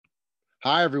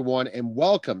Hi, everyone, and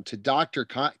welcome to Dr.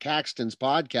 Caxton's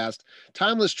podcast,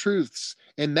 Timeless Truths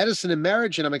in Medicine and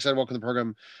Marriage. And I'm excited to welcome to the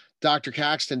program, Dr.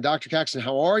 Caxton. Dr. Caxton,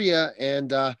 how are you?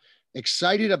 And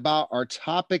excited about our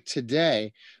topic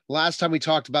today. Last time we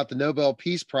talked about the Nobel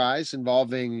Peace Prize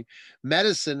involving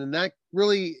medicine, and that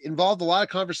really involved a lot of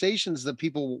conversations that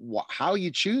people, how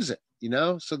you choose it,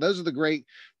 So those are the great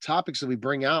topics that we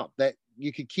bring out that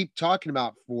you could keep talking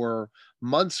about for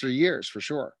months or years for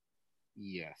sure.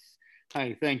 Yes.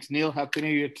 Hi, thanks, Neil. Happy New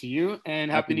Year to you, and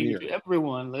Happy New Year to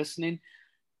everyone listening.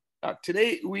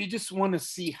 Today, we just want to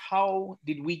see how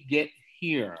did we get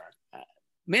here,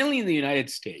 mainly in the United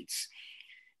States.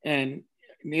 And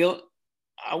Neil,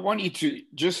 I want you to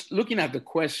just looking at the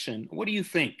question, what do you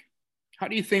think? How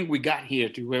do you think we got here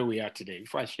to where we are today?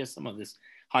 Before I share some of these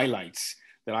highlights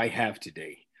that I have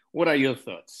today, what are your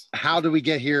thoughts? How do we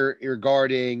get here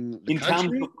regarding the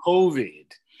country? Terms of COVID.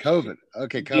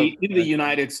 Okay, COVID. In the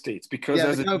United States, because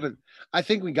COVID. I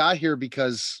think we got here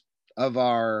because of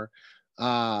our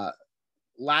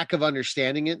lack of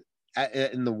understanding it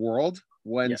in the world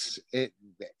once it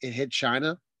hit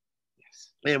China.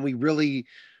 Yes. And we really,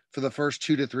 for the first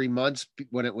 2 to 3 months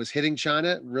when it was hitting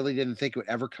China, really didn't think it would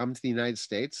ever come to the United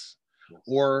States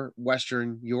or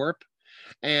Western Europe.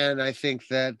 And I think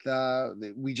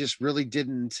that we just really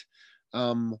didn't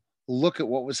look at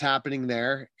what was happening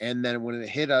there. And then when it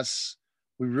hit us,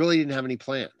 we really didn't have any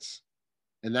plans.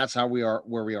 And that's how we are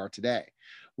where we are today.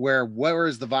 Where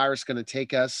is the virus going to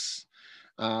take us,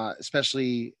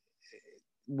 especially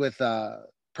with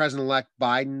President-elect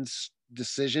Biden's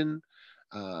decision,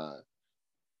 that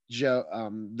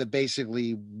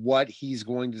basically what he's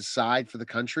going to decide for the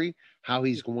country, how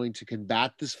he's going to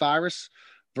combat this virus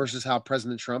versus how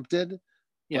President Trump did.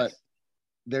 Yes. But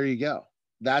there you go.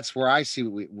 That's where I see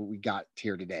what we got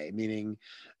here today, meaning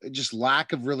just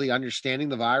lack of really understanding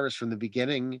the virus from the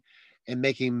beginning and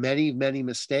making many, many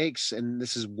mistakes. And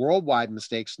this is worldwide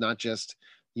mistakes, not just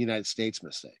United States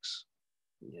mistakes.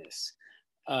 Yes.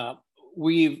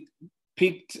 We've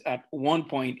peaked at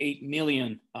 1.8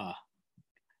 million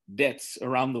deaths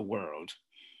around the world.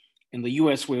 In the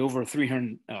US, we're over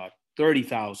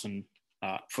 330,000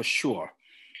 for sure.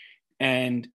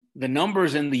 And the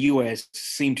numbers in the US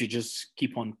seem to just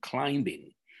keep on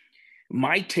climbing.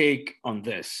 My take on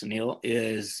this, Neil,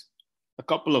 is a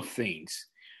couple of things.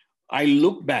 I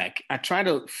look back, I try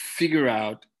to figure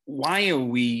out why are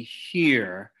we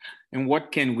here and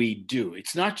what can we do?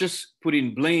 It's not just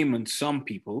putting blame on some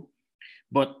people,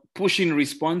 but pushing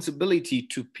responsibility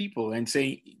to people and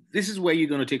saying, this is where you're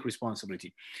going to take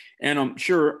responsibility. And I'm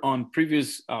sure on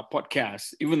previous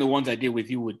podcasts, even the ones I did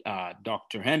with you with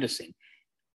Dr. Henderson,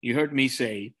 you heard me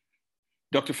say,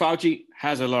 Dr. Fauci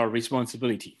has a lot of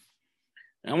responsibility.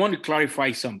 And I want to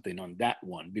clarify something on that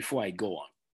one before I go on.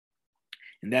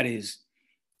 And that is,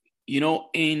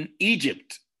 in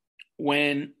Egypt,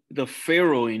 when the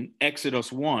Pharaoh in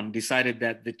Exodus 1 decided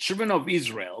that the children of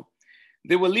Israel,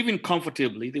 they were living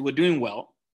comfortably, they were doing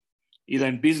well, either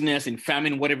in business, in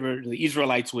famine, whatever the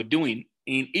Israelites were doing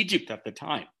in Egypt at the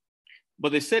time.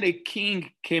 But they said a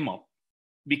king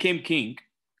became king,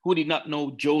 who did not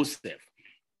know Joseph.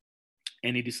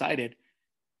 And he decided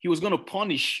he was going to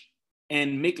punish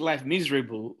and make life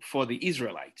miserable for the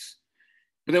Israelites.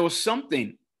 But there was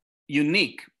something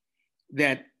unique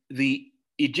that the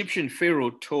Egyptian Pharaoh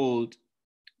told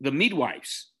the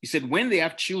midwives. He said, when they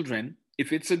have children,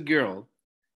 if it's a girl,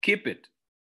 keep it.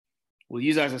 We'll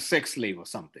use it as a sex slave or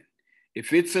something.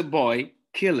 If it's a boy,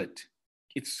 kill it.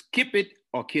 It's keep it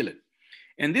or kill it.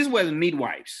 And these were the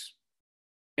midwives.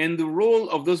 And the role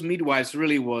of those midwives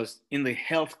really was in the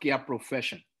healthcare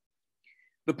profession.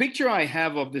 The picture I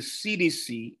have of the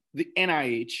CDC, the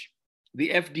NIH, the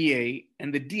FDA,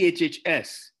 and the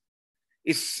DHHS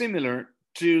is similar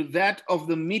to that of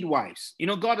the midwives.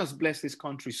 God has blessed this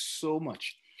country so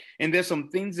much. And there's some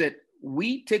things that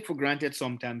we take for granted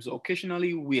sometimes.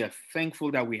 Occasionally, we are thankful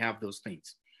that we have those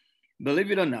things. Believe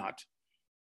it or not,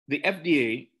 the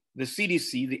FDA, the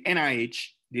CDC, the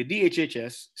NIH, the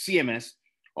DHHS, CMS,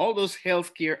 all those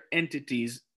healthcare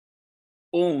entities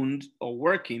owned or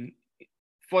working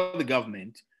for the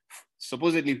government,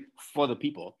 supposedly for the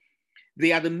people,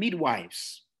 they are the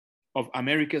midwives of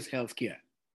America's healthcare.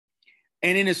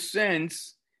 And in a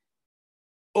sense,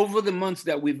 over the months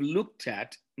that we've looked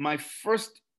at, my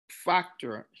first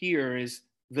factor here is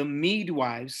the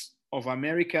midwives of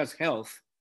America's health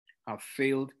have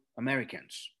failed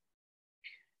Americans.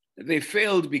 They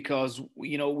failed because,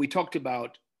 we talked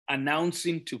about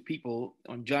announcing to people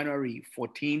on January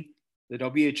 14th, the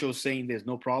WHO saying there's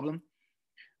no problem.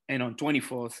 And on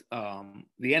 24th,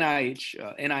 the NIH,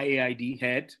 NIAID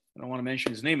head, I don't want to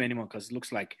mention his name anymore because it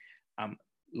looks like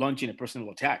launching a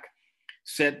personal attack,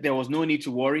 said there was no need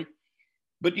to worry.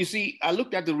 But you see, I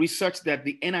looked at the research that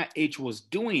the NIH was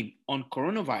doing on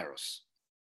coronavirus.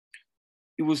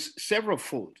 It was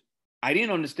several-fold. I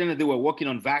didn't understand that they were working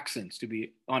on vaccines, to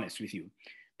be honest with you,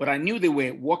 but I knew they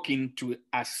were working to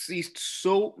assist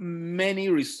so many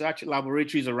research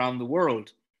laboratories around the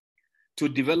world to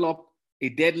develop a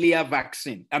deadlier virus.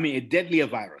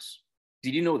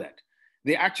 Did you know that?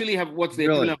 They actually have what's the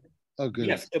Really? equivalent? Oh,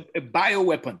 goodness. Yes, a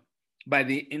bioweapon by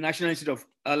the National Institute of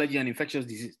Allergy and Infectious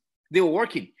Disease. They were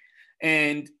working.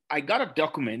 And I got a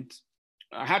document.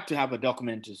 I had to have a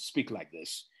document to speak like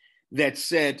this that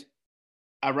said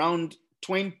around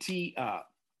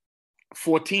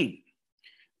 2014,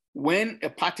 when a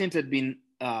patent had been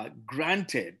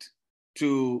granted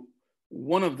to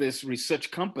one of these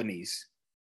research companies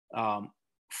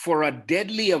for a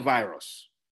deadlier virus,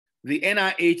 the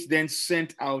NIH then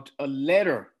sent out a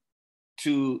letter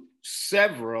to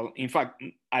several. In fact,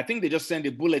 I think they just sent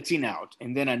a bulletin out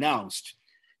and then announced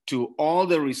to all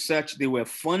the research they were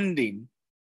funding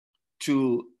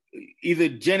to either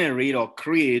generate or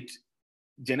create,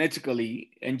 genetically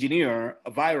engineer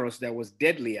a virus that was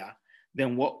deadlier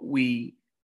than what we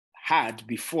had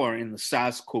before in the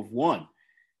SARS-CoV-1.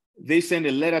 They sent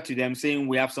a letter to them saying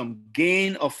we have some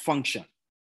gain of function,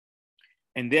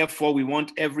 and therefore we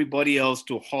want everybody else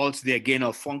to halt their gain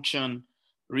of function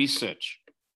research.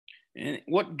 And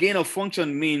what gain of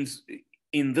function means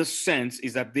in this sense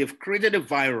is that they've created a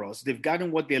virus, they've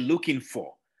gotten what they're looking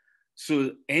for.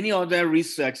 So any other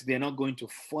research, they're not going to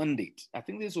fund it. I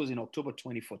think this was in October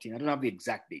 2014. I don't have the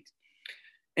exact date.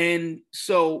 And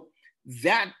so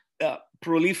that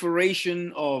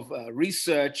proliferation of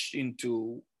research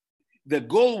into, the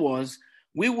goal was,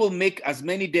 we will make as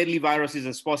many deadly viruses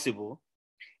as possible,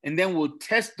 and then we'll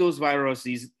test those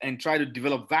viruses and try to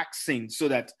develop vaccines so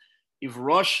that if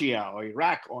Russia or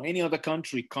Iraq or any other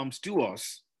country comes to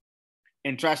us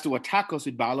and tries to attack us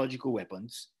with biological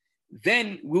weapons,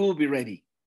 then we will be ready.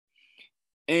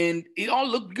 And it all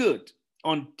looked good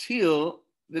until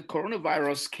the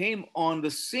coronavirus came on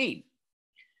the scene.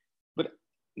 But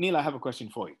Neil, I have a question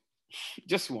for you.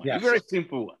 Just one, yes. A very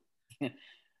simple one.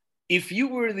 If you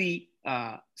were the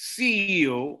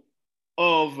CEO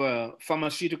of a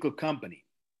pharmaceutical company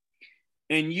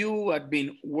and you had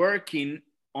been working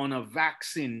on a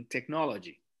vaccine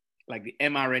technology, like the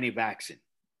mRNA vaccine,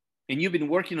 and you've been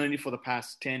working on it for the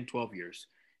past 10, 12 years,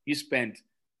 you spent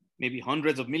maybe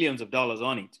hundreds of millions of dollars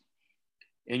on it,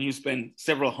 and you spend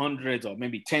several hundreds or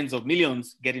maybe tens of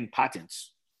millions getting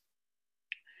patents.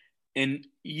 And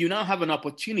you now have an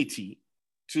opportunity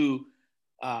to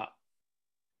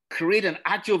create an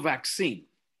actual vaccine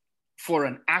for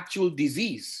an actual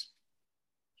disease.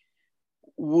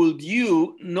 Would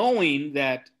you, knowing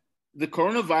that the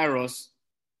coronavirus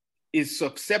is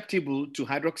susceptible to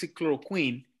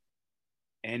hydroxychloroquine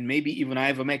and maybe even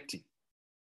ivermectin,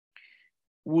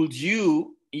 would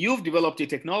you've developed a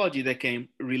technology that can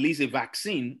release a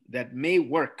vaccine that may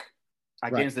work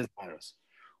against this virus.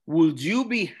 Would you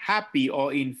be happy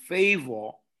or in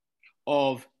favor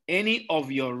of any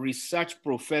of your research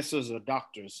professors or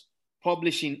doctors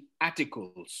publishing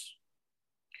articles?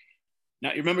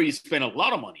 Now, remember, you spent a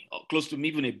lot of money, close to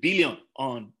even $1 billion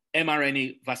on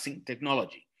mRNA vaccine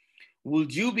technology.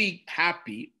 Would you be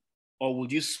happy or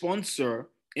would you sponsor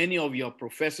any of your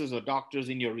professors or doctors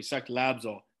in your research labs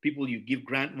or people you give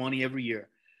grant money every year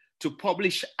to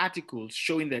publish articles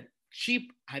showing that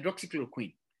cheap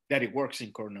hydroxychloroquine, that it works in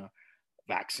in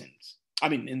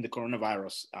the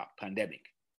coronavirus pandemic?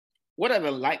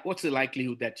 What's the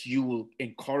likelihood that you will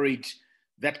encourage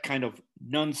that kind of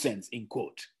nonsense, in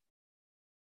quote?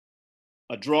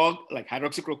 A drug like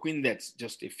hydroxychloroquine that's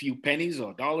just a few pennies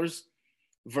or dollars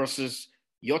versus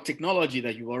your technology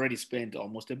that you've already spent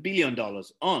almost $1 billion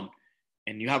on,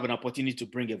 and you have an opportunity to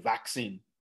bring a vaccine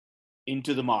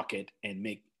into the market and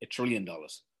make $1 trillion.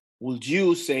 Would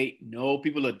you say, no,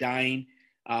 people are dying,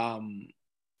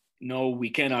 no,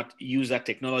 we cannot use that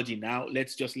technology now,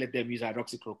 let's just let them use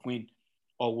hydroxychloroquine?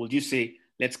 Or would you say,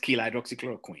 let's kill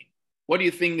hydroxychloroquine? What do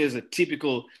you think is a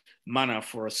typical manner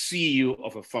for a CEO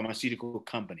of a pharmaceutical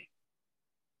company?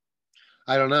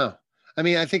 I don't know. I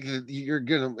mean, I think that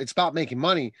it's about making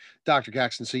money, Dr.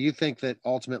 Caxton. So you think that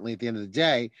ultimately at the end of the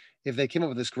day, if they came up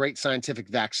with this great scientific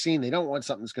vaccine, they don't want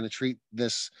something that's going to treat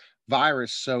this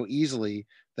virus so easily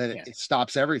that it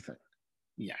stops everything.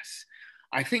 Yes.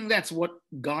 I think that's what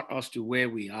got us to where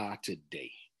we are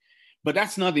today. But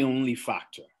that's not the only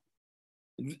factor.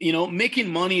 Making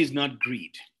money is not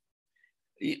greed.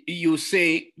 You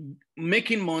say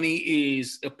making money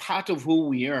is a part of who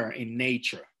we are in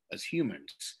nature as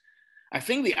humans. I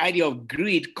think the idea of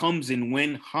greed comes in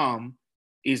when harm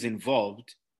is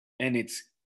involved, and it's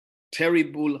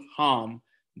terrible harm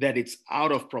that it's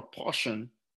out of proportion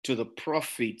to the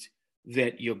profit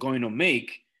that you're going to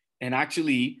make, and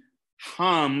actually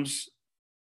harms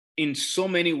in so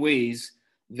many ways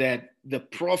that the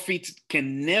profit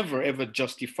can never ever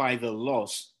justify the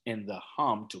loss and the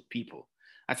harm to people.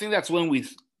 I think that's when we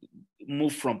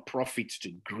move from profit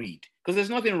to greed, because there's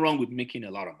nothing wrong with making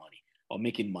a lot of money or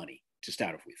making money to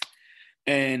start off with.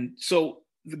 And so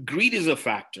the greed is a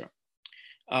factor.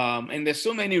 And there's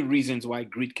so many reasons why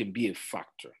greed can be a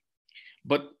factor.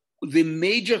 But the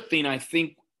major thing I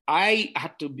think I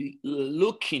had to be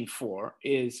looking for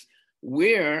is,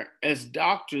 where as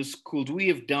doctors could we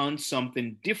have done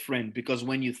something different? Because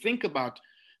when you think about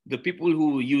the people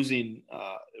who were using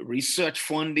research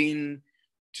funding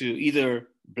to either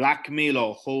blackmail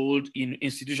or hold in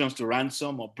institutions to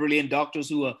ransom, or brilliant doctors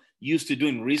who are used to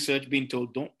doing research being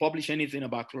told don't publish anything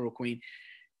about chloroquine.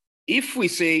 If we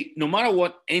say, no matter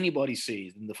what anybody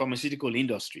says in the pharmaceutical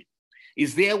industry,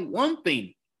 is there one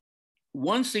thing,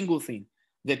 one single thing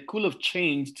that could have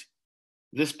changed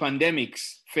this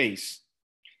pandemic's face,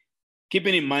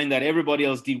 keeping in mind that everybody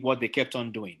else did what they kept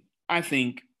on doing? I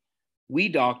think we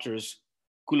doctors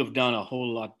could have done a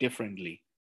whole lot differently.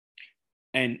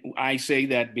 And I say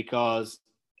that because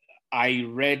I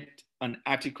read an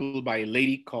article by a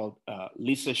lady called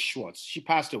Lisa Schwartz. She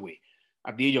passed away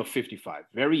at the age of 55,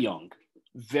 very young,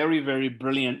 very, very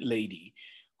brilliant lady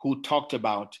who talked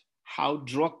about how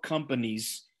drug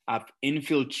companies have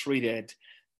infiltrated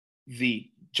the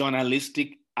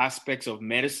journalistic aspects of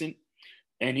medicine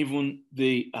and even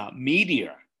the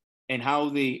media, and how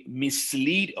they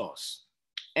mislead us.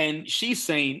 And she's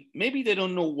saying maybe they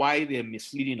don't know why they're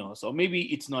misleading us, or maybe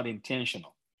it's not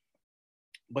intentional.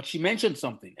 But she mentioned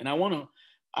something, and I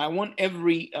want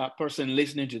every person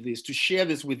listening to this to share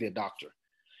this with their doctor.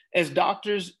 As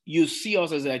doctors, you see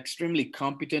us as extremely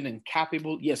competent and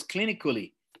capable. Yes,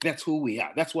 clinically, that's who we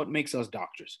are. That's what makes us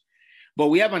doctors. But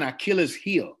we have an Achilles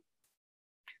heel.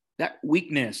 That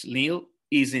weakness, Neil,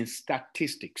 is in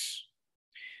statistics.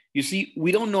 You see,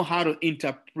 we don't know how to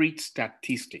interpret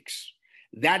statistics.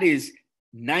 That is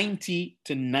 90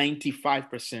 to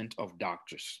 95% of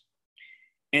doctors.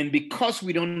 And because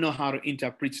we don't know how to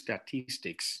interpret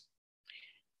statistics,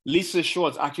 Lisa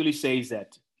Schwartz actually says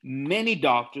that many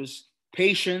doctors,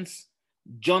 patients,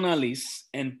 journalists,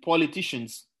 and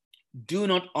politicians do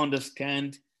not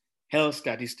understand health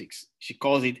statistics. She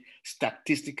calls it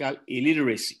statistical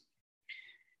illiteracy.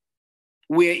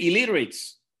 We're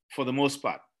illiterates for the most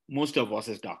part, most of us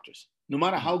as doctors, no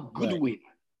matter how good we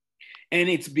are. And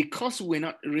it's because we're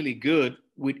not really good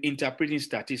with interpreting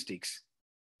statistics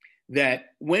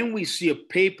that when we see a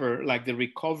paper like the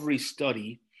recovery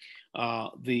study,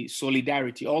 the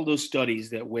solidarity, all those studies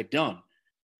that were done,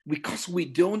 because we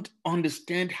don't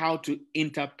understand how to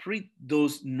interpret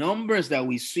those numbers that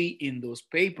we see in those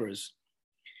papers,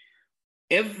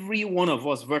 every one of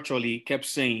us virtually kept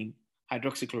saying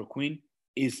hydroxychloroquine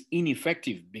is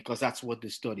ineffective because that's what the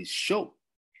studies show.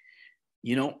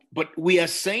 But we are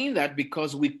saying that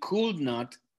because we could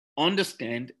not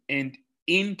understand and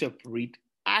interpret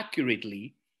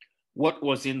accurately what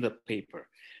was in the paper.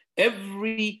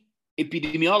 Every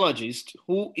epidemiologist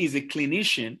who is a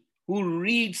clinician who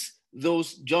reads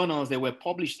those journals that were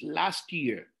published last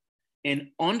year and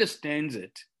understands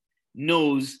it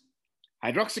knows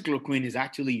hydroxychloroquine is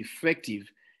actually effective,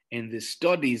 and the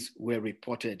studies were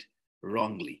reported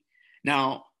wrongly.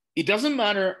 Now, it doesn't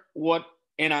matter what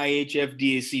NIH,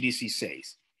 FDA, CDC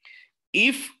says.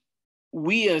 If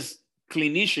we as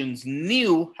clinicians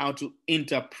knew how to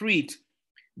interpret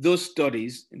those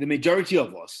studies, the majority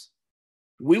of us,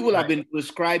 we will have been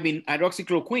prescribing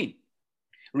hydroxychloroquine,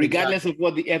 regardless of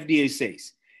what the FDA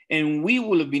says. And we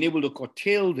will have been able to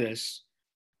curtail this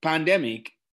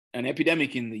pandemic, an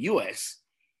epidemic in the US,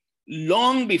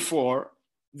 long before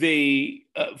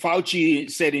Fauci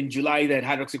said in July that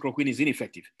hydroxychloroquine is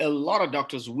ineffective. A lot of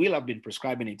doctors will have been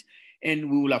prescribing it,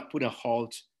 and we will have put a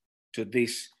halt to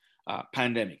this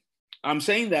pandemic. I'm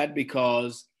saying that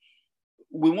because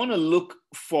we want to look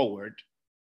forward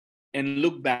and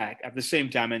look back at the same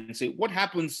time and say, what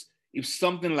happens if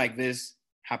something like this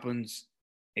happens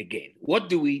again? What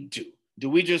do we do? Do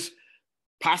we just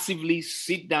passively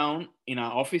sit down in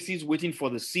our offices waiting for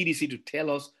the CDC to tell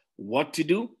us what to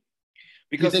do?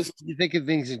 Because you think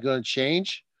things are going to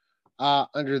change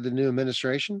under the new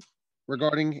administration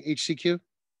regarding HCQ?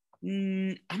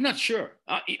 I'm not sure.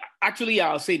 Actually,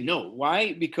 I'll say no.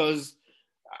 Why? Because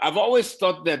I've always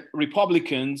thought that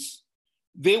Republicans,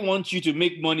 they want you to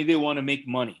make money. They want to make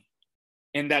money.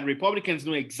 and that Republicans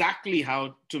know exactly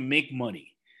how to make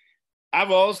money.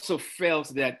 I've also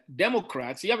felt that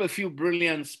Democrats, you have a few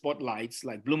brilliant spotlights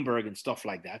like Bloomberg and stuff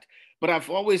like that, but I've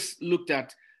always looked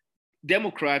at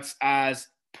Democrats as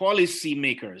policy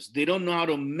makers. They don't know how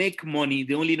to make money,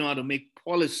 they only know how to make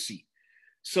policy.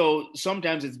 So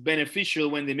sometimes it's beneficial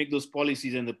when they make those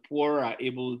policies and the poor are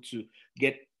able to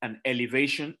get an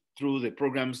elevation through the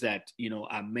programs that,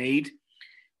 are made.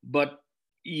 But,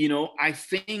 I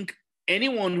think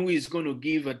anyone who is going to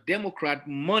give a Democrat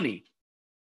money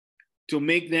to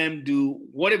make them do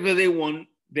whatever they want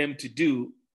them to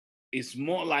do is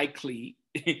more likely,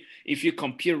 if you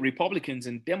compare Republicans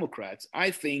and Democrats,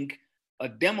 I think a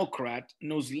Democrat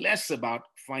knows less about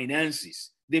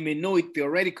finances. They may know it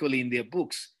theoretically in their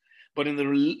books, but in the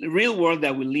real world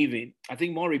that we live in, I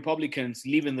think more Republicans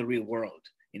live in the real world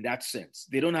in that sense.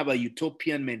 They don't have a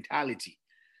utopian mentality.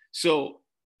 So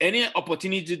any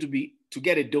opportunity to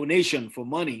get a donation for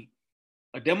money,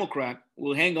 a Democrat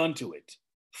will hang on to it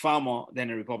far more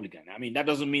than a Republican. I mean, that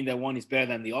doesn't mean that one is better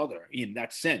than the other in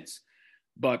that sense.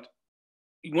 But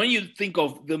when you think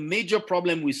of the major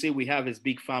problem we say we have is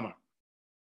Big Pharma.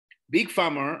 Big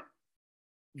Pharma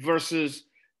versus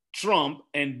Trump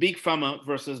and Big Pharma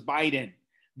versus Biden.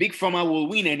 Big Pharma will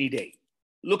win any day.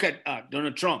 Look at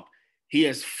Donald Trump. He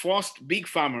has forced Big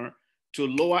Pharma to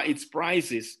lower its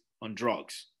prices on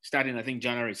drugs, starting, I think,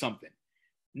 January something.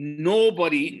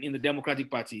 Nobody in the Democratic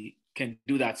Party can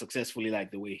do that successfully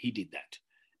like the way he did that.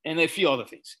 And a few other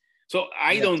things. So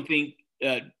I don't think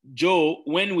Joe,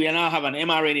 when we now have an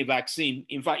mRNA vaccine,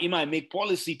 in fact, he might make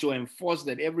policy to enforce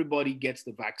that everybody gets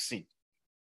the vaccine,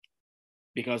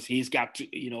 because he's got to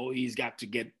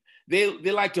get.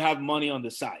 They like to have money on the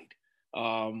side,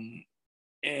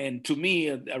 and to me,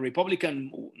 a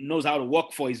Republican knows how to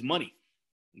work for his money.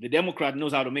 The Democrat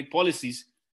knows how to make policies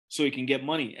so he can get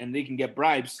money, and they can get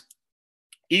bribes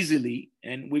easily,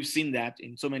 and we've seen that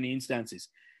in so many instances.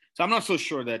 So I'm not so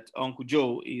sure that Uncle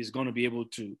Joe is going to be able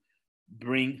to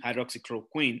bring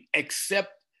hydroxychloroquine,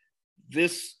 except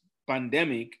this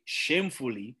pandemic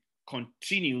shamefully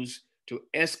continues to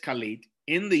escalate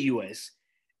in the US,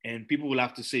 and people will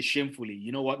have to say shamefully,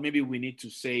 you know what, maybe we need to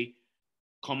say,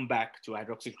 come back to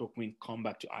hydroxychloroquine, come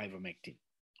back to ivermectin.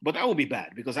 But that will be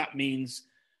bad, because that means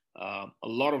a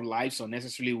lot of lives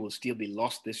unnecessarily will still be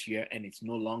lost this year, and it's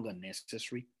no longer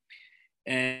necessary.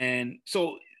 And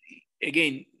so,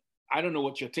 again, I don't know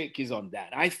what your take is on that.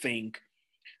 I think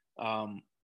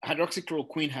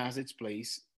hydroxychloroquine has its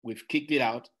place. We've kicked it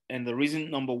out. And the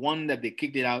reason, number one, that they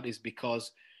kicked it out is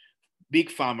because Big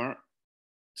Pharma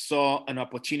saw an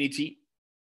opportunity.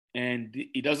 And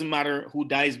it doesn't matter who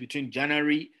dies between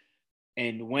January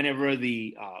and whenever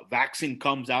the vaccine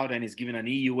comes out and is given an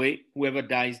EUA, whoever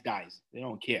dies, dies. They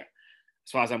don't care.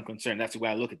 As far as I'm concerned, that's the way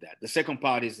I look at that. The second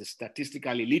part is the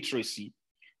statistical illiteracy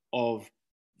of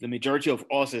the majority of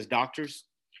us as doctors.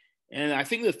 And I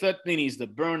think the third thing is the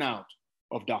burnout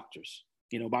of doctors.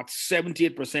 About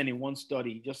 78% in one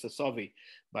study, just a survey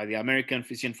by the American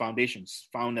Physician Foundation,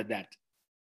 found that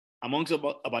amongst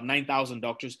about 9,000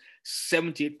 doctors,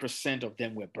 78% of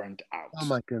them were burnt out. Oh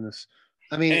my goodness.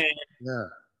 I mean, yeah.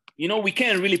 We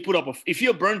can't really put up if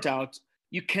you're burnt out,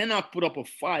 you cannot put up a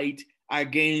fight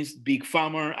against Big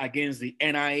Pharma, against the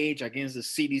NIH, against the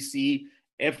CDC,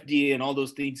 FDA, and all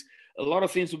those things. A lot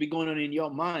of things will be going on in your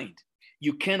mind.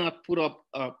 You cannot put up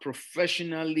a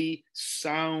professionally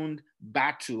sound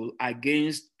battle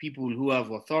against people who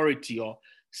have authority or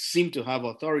seem to have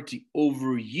authority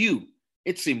over you.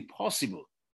 It's impossible.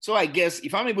 So I guess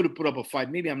if I'm able to put up a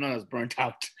fight, maybe I'm not as burnt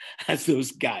out as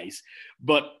those guys.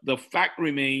 But the fact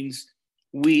remains,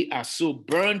 we are so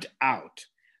burnt out.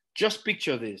 Just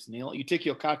picture this, Neil. You take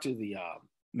your car to the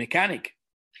mechanic,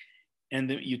 and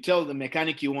you tell the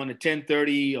mechanic you want a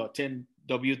 1030 or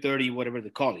 10W30, whatever they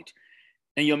call it.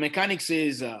 And your mechanic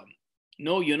says,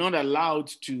 no, you're not allowed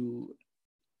to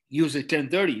use a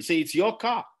 1030. You say, it's your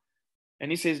car. And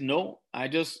he says, no, I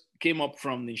just came up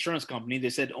from the insurance company. They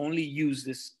said, only use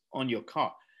this on your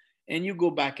car. And you go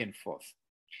back and forth.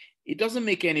 It doesn't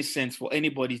make any sense for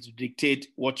anybody to dictate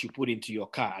what you put into your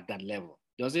car at that level,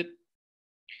 does it?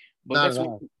 But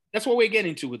that's what we're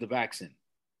getting to with the vaccine.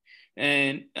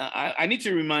 And I need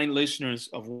to remind listeners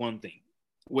of one thing.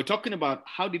 We're talking about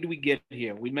how did we get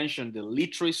here? We mentioned the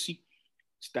literacy,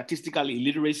 statistical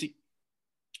illiteracy,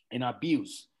 and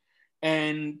abuse,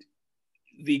 and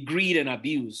the greed and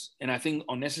abuse. And I think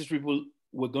unnecessary people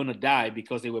were going to die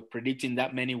because they were predicting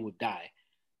that many would die,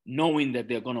 knowing that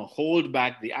they're going to hold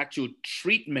back the actual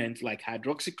treatment like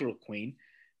hydroxychloroquine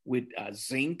with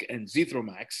zinc and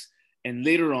Zithromax, and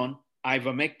later on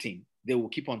ivermectin. They will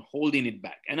keep on holding it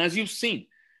back. And as you've seen,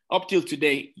 up till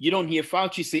today, you don't hear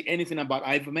Fauci say anything about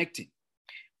ivermectin.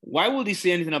 Why would he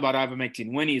say anything about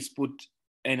ivermectin when he's put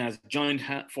and has joined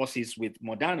forces with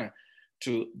Moderna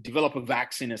to develop a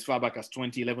vaccine as far back as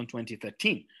 2011,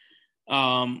 2013?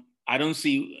 I don't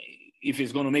see if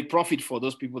he's going to make profit for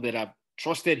those people that have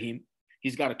trusted him.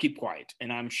 He's got to keep quiet.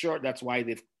 And I'm sure that's why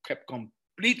they've kept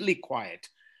completely quiet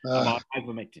about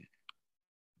ivermectin.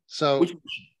 So,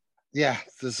 yeah,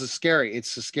 this is scary.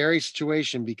 It's a scary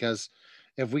situation because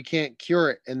if we can't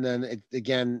cure it and then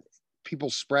again, people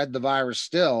spread the virus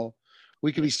still,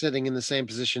 we could be sitting in the same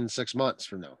position 6 months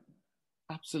from now.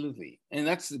 Absolutely. And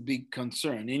that's the big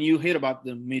concern. And you heard about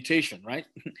the mutation, right?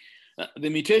 The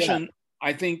mutation,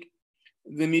 I think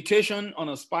the mutation on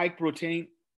a spike protein,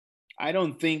 I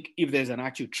don't think if there's an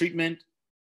actual treatment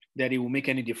that it will make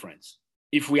any difference.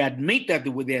 If we admit that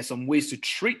there are some ways to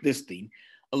treat this thing,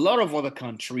 a lot of other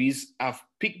countries have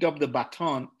picked up the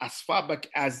baton as far back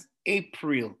as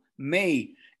April,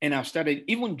 May, and have started,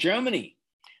 even Germany.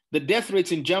 The death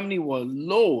rates in Germany were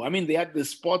low. I mean, they had the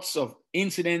spots of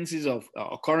incidences of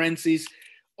occurrences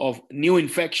of new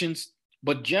infections,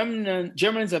 but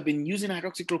Germans have been using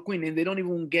hydroxychloroquine and they don't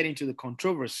even get into the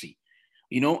controversy,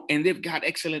 and they've got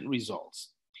excellent results,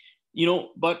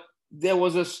 but there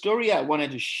was a story I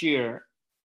wanted to share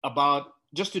about,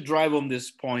 just to drive home this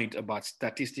point about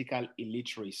statistical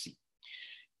illiteracy.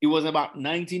 It was about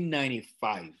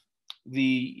 1995.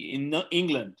 In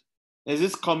England, there's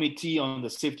this committee on the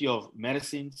safety of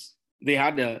medicines. They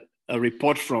had a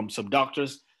report from some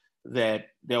doctors that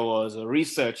there was a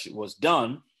research was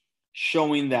done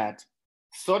showing that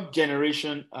third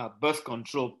generation birth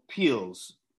control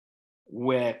pills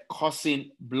were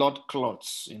causing blood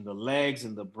clots in the legs,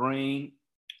 in the brain,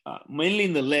 mainly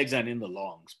in the legs and in the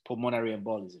lungs, pulmonary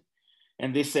embolism.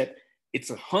 And they said it's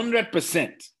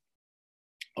 100%.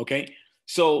 Okay.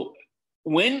 So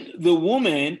when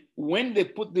they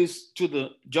put this to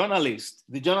the journalists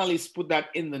put that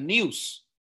in the news.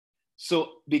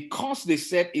 So because they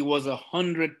said it was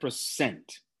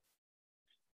 100%,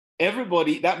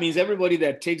 that means everybody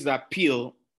that takes that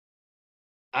pill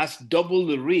has double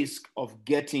the risk of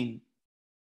getting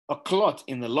a clot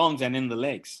in the lungs and in the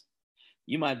legs.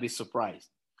 You might be surprised.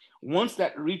 Once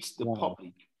that reached the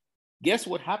public, guess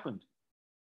what happened?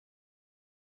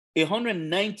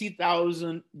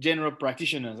 190,000 general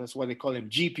practitioners, that's what they call them,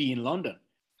 GP in London,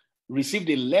 received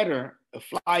a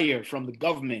flyer from the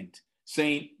government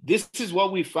saying, this is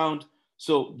what we found,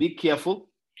 so be careful.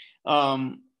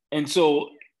 And so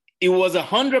it was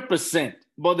 100%,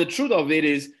 but the truth of it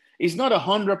is, it's not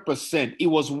 100%. It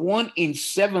was 1 in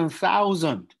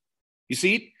 7,000. You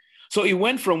see it? So it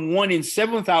went from 1 in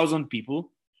 7,000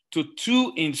 people to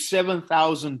 2 in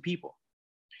 7,000 people.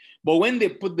 But when they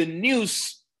put the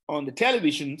news on the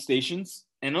television stations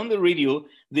and on the radio,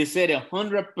 they said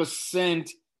 100%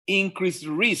 increased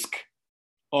risk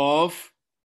of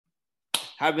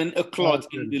having a clot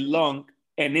in the lung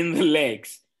and in the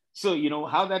legs. So you know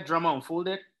how that drama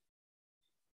unfolded?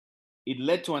 It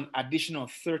led to an additional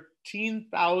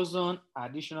 13,000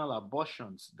 additional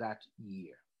abortions that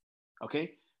year,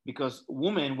 okay? Because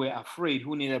women were afraid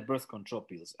who needed birth control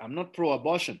pills. I'm not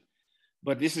pro-abortion,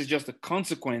 but this is just a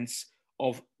consequence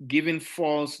of giving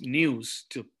false news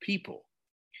to people.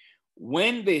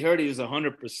 When they heard it was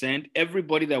 100%,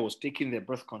 everybody that was taking their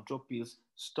birth control pills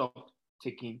stopped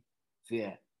taking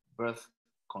their birth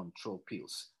control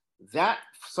pills. That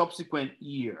subsequent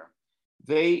year,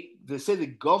 they say the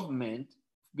government,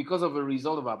 because of a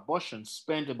result of abortion,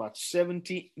 spent about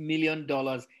 $70 million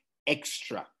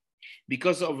extra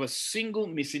because of a single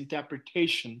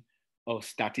misinterpretation of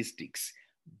statistics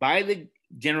by the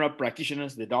general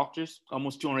practitioners, the doctors,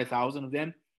 almost 200,000 of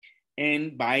them,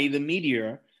 and by the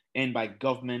media and by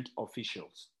government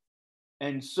officials.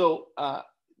 And so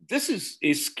this is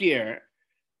a scare,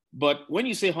 but when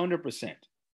you say 100%,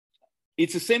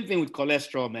 it's the same thing with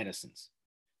cholesterol medicines.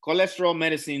 Cholesterol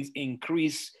medicines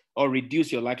increase or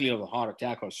reduce your likelihood of a heart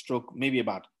attack or stroke, maybe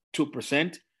about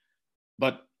 2%.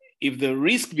 But if the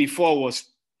risk before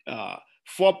was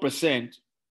 4%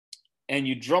 and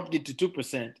you dropped it to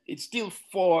 2%, it's still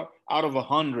 4 out of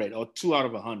 100 or 2 out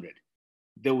of 100.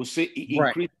 They will say increase,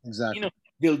 right, exactly. You know,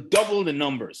 they'll double the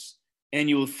numbers. And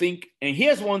you'll think, and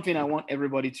here's one thing I want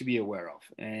everybody to be aware of.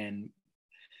 And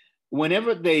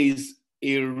whenever there is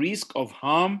a risk of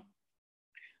harm,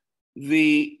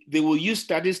 they will use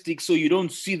statistics so you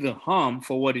don't see the harm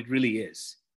for what it really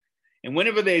is. And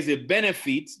whenever there is a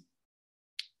benefit,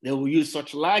 they will use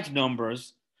such large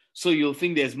numbers so you'll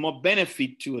think there's more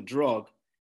benefit to a drug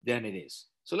than it is.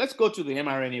 So let's go to the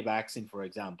mRNA vaccine, for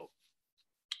example.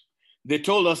 They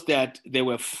told us that there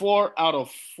were 4 out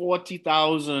of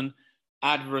 40,000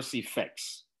 adverse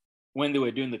effects when they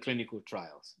were doing the clinical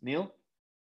trials. Neil,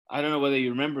 I don't know whether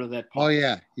you remember that part. Oh,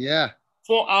 yeah. Yeah.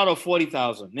 4 out of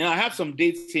 40,000. Now, I have some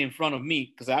dates here in front of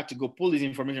me because I had to go pull this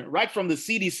information right from the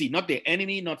CDC, not the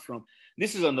enemy, not from,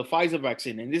 this is on the Pfizer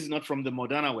vaccine, and this is not from the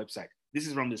Moderna website. This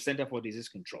is from the Center for Disease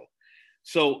Control.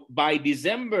 So by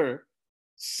December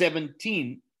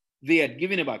 17, they had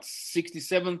given about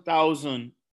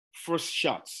 67,000 first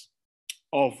shots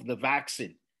of the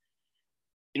vaccine.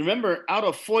 And remember, out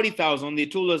of 40,000, they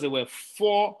told us there were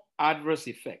 4 adverse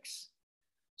effects.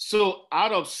 So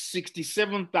out of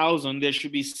 67,000, there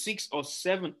should be 6 or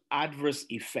 7 adverse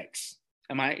effects.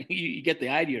 You get the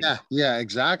idea? Yeah, yeah,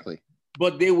 exactly.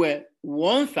 But they were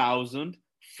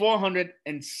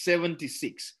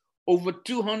 1,476, over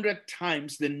 200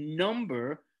 times the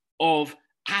number of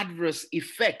adverse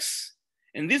effects.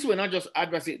 And these were not just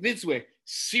adverse, these were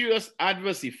serious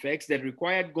adverse effects that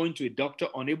required going to a doctor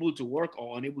unable to work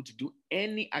or unable to do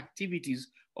any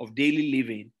activities of daily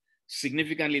living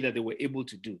significantly that they were able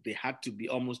to do. They had to be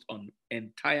almost on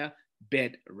entire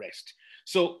bed rest.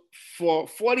 So for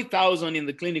 40,000 in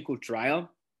the clinical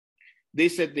trial, they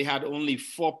said they had only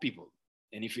 4 people.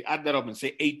 And if you add that up and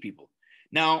say 8 people.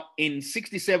 Now in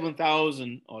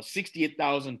 67,000 or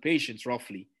 68,000 patients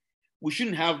roughly, we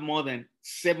shouldn't have more than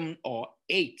 7 or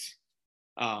 8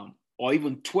 or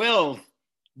even 12,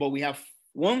 but we have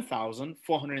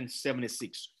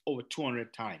 1,476, over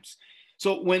 200 times.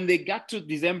 So when they got to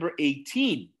December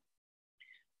 18,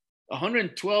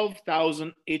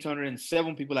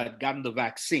 112,807 people had gotten the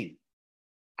vaccine.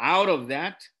 Out of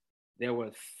that, there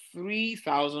were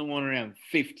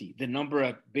 3,150. The number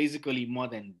had basically more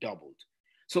than doubled.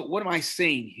 So what am I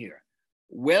saying here?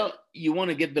 Well, you want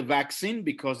to get the vaccine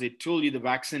because they told you the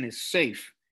vaccine is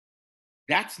safe.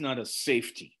 That's not a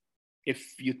safety.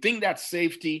 If you think that's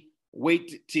safety,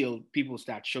 wait till people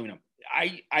start showing up.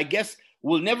 I guess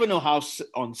we'll never know how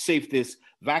unsafe this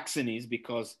vaccine is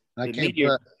because the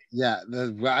media.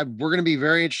 We're going to be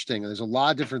very interesting. There's a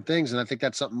lot of different things, and I think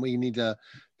that's something we need to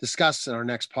discuss in our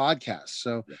next podcast.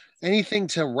 So anything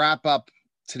to wrap up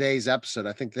today's episode?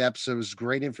 I think the episode was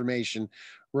great information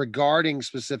regarding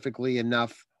specifically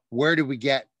enough. Where do we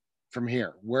get from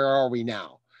here? Where are we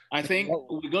now? I think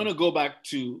we're going to go back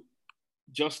to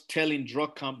just telling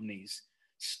drug companies,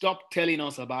 stop telling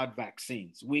us about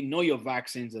vaccines. We know your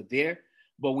vaccines are there,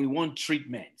 but we want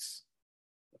treatments.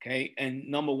 Okay. And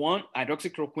number one,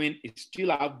 hydroxychloroquine is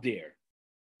still out there.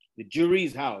 The jury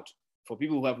is out for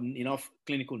people who have enough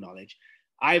clinical knowledge.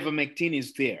 Ivermectin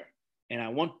is there. And I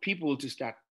want people to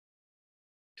start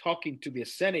talking to their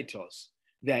senators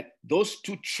that those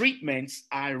 2 treatments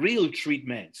are real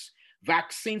treatments.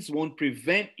 Vaccines won't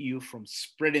prevent you from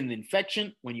spreading the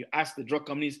infection. When you ask the drug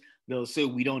companies, they'll say,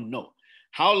 we don't know.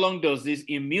 How long does this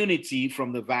immunity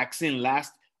from the vaccine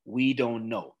last? We don't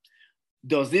know.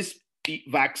 Does this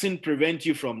vaccine prevent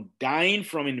you from dying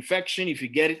from infection if you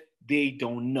get it? They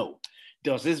don't know.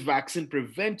 Does this vaccine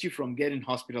prevent you from getting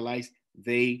hospitalized?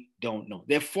 They don't know.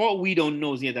 Therefore, we don't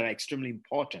know here that are extremely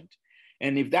important.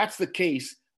 And if that's the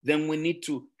case, then we need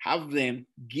to have them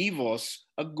give us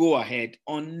a go-ahead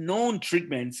on known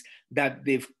treatments that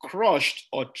they've crushed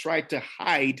or tried to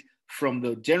hide from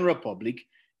the general public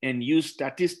and use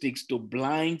statistics to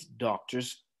blind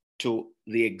doctors to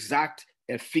the exact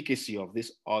efficacy of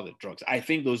these other drugs. I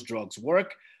think those drugs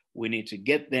work. We need to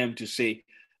get them to say,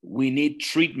 we need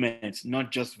treatments,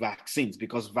 not just vaccines,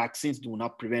 because vaccines do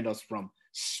not prevent us from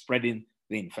spreading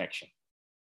the infection.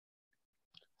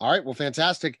 All right. Well,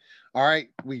 fantastic. All right.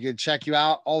 We could check you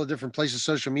out all the different places,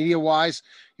 social media wise.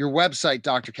 Your website,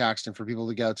 Dr. Caxton, for people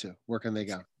to go to. Where can they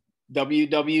go?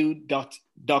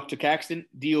 www.drcaxton,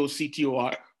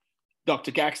 DOCTOR,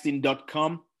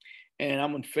 drcaxton.com. And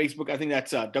I'm on Facebook. I think that's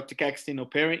Dr. Caxton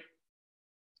Operi.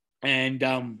 And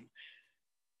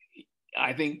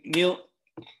I think, Neil,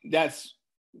 that's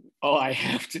all I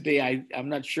have today. I'm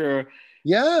not sure.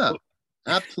 Yeah.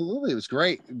 Absolutely. It was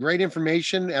great. Great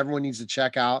information. Everyone needs to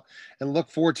check out and look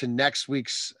forward to next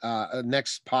week's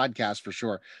next podcast for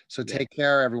sure. So take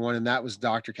care, everyone. And that was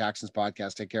Dr. Caxton's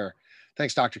podcast. Take care.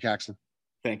 Thanks, Dr. Caxton.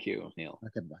 Thank you, Neil.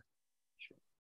 Okay, bye.